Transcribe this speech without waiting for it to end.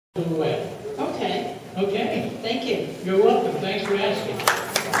Away. Okay, Okay, thank you. you're welcome. Thanks for asking.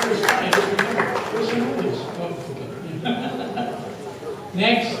 I just remembered. Where's some others? Oh, okay.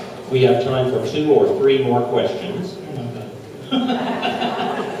 Next. We have time for 2 or 3 more questions. Oh my God.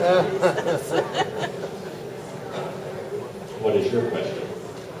 What is your question?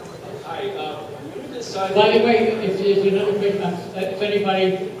 Hi, you decided... By the way, if there's another question, if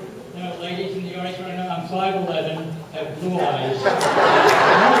anybody, ladies in the audience right now, I'm 5'11", have blue eyes.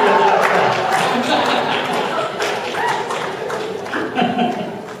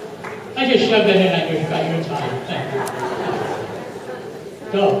 I just shoved that in on your time. Thank you.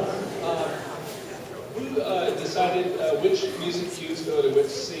 Go. Who decided which music cues go to which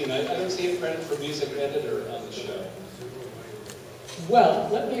scene? I don't see a credit for music editor on the show. Well,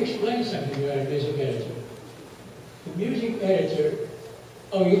 let me explain something about a music editor. The music editor,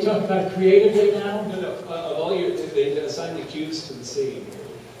 oh, you're talking about creatively now? No, of all your, they assign the cues to the scene.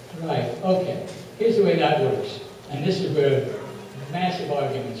 Right, okay. Here's the way that works. And this is where massive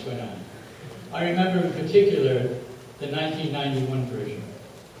arguments went on. I remember in particular the 1991 version.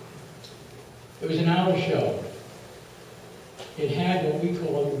 It was an hour show. It had what we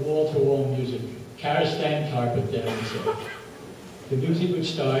call wall-to-wall music. Karastan carpet down the stage. The music would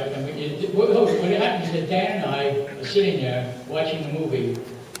start, and what happens is that Dan and I are sitting there watching the movie,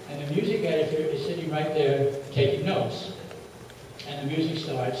 and the music editor is sitting right there taking notes. And the music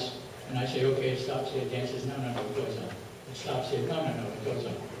starts, and I say, okay, it stops here. Dan says, no, it goes on. It stops here. No, it goes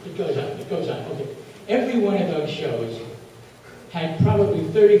on. It goes on. It goes on. Okay. Every one of those shows had probably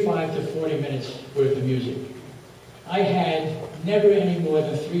 35 to 40 minutes worth of music. I had never any more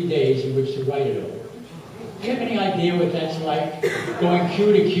than 3 days in which to write it all. Do you have any idea what that's like? Going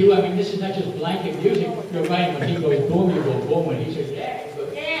cue to cue? I mean, this is not just blanket music. You're right, when he goes boom, you go boom. When he says, yeah, you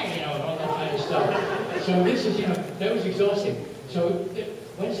go, yeah, and all that kind of stuff. So this is, that was exhausting. So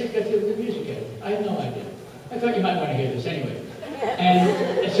what does it got to do with the music editor? I have no idea. I thought you might want to hear this anyway.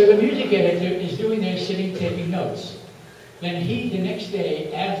 And so the music editor is doing there, sitting, taking notes. Then he, the next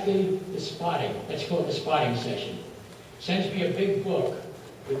day, after the spotting, that's called the spotting session, sends me a big book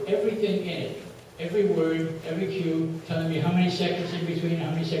with everything in it. Every word, every cue, telling me how many seconds in between, how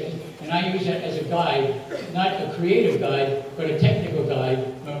many seconds. And I use that as a guide, not a creative guide, but a technical guide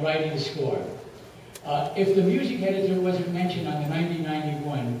when writing the score. If the music editor wasn't mentioned on the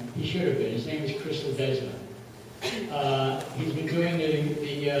 1991, he should have been. His name is Crystal Desmond. He's been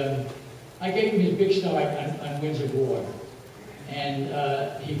doing I gave him his big start on Winds of War. And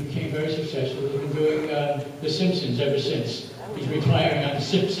he became very successful. He's been doing The Simpsons ever since. He's retiring on The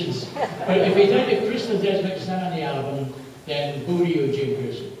Simpsons. But if Crystal Desmond is not on the album, then boo to you, Jim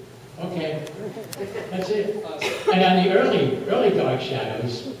Pearson. Okay, that's it. And on the early Dark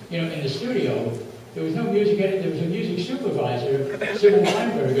Shadows, in the studio, there was no music editor. There was a music supervisor, Sybil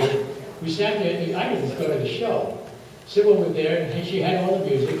Weinberger, who sat there. I didn't go to the show. Sybil was there, and she had all the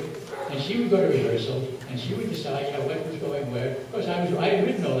music, and she would go to rehearsal, and she would decide, what was going where. Of course, I had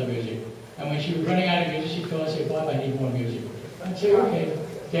written all the music, and when she was running out of music, she'd call and say, Bob, I need more music. I'd say, okay.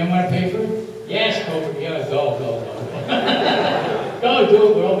 Dan, want to pay for it? Yes, Cobert. Yeah, go. Go, do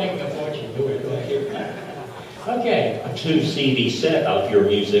it. We're all making a fortune. Do it. Go ahead. Okay. A 2-CD set of your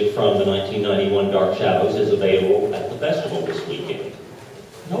music from the 1991 Dark Shadows is available at the festival this weekend.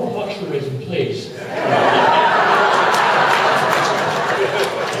 No hucksterism, please.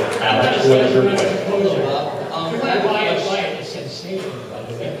 Alex, what is your